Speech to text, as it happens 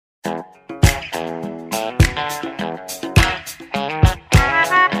Don't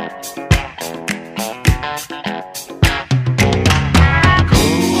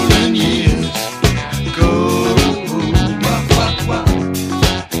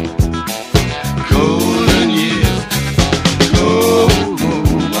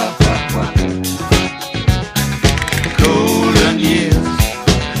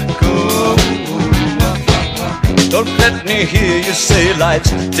let me hear you say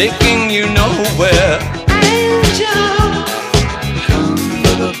life's taking you nowhere. Angel,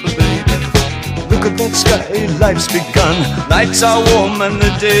 come up, baby. Look at that sky, life's begun. Nights are warm and the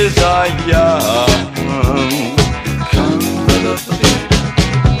days are young. Come up, baby.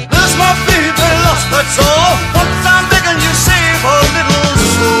 There's my baby lost, that's all. Once I'm begging you save a little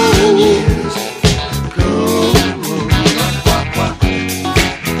soul.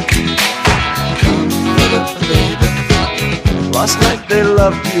 Last night they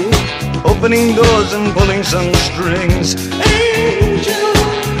loved you, opening doors and pulling some strings. Angel,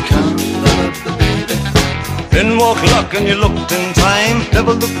 come up, baby. Then walk luck and you looked in time.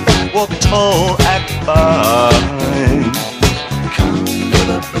 Never look back, walk tall, act fine. Come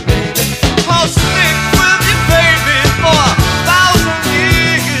up, baby. I'll stick with you, baby, for 1,000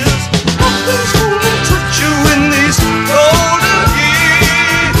 years. Nothing's gonna touch you in these golden years.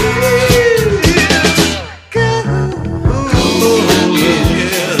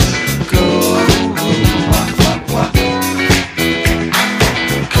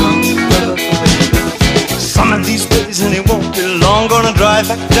 And it won't be long. Gonna drive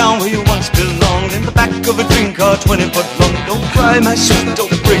back down where you once belonged, in the back of a dream car 20 foot long. Don't cry, my sweet,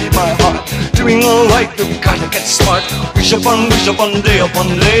 don't break my heart. Doing alright, you've gotta get smart. Wish upon day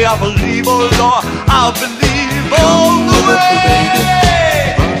upon day. I believe, oh Lord, I believe all the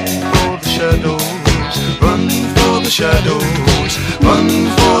way. Run for the shadows, run for the shadows, run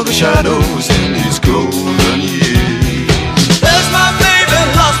for the shadows in these golden years. There's my baby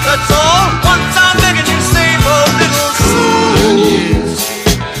lost, that's all. Once I'm begging you, save a little golden years.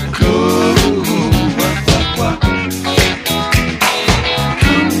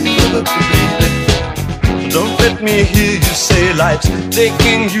 Don't let me hear you say life's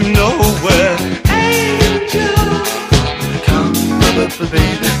taking you nowhere. Angel, come up,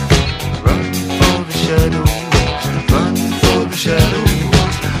 baby. Run for the shadows, run for the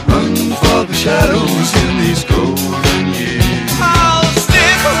shadows, run for the shadows in these golden years.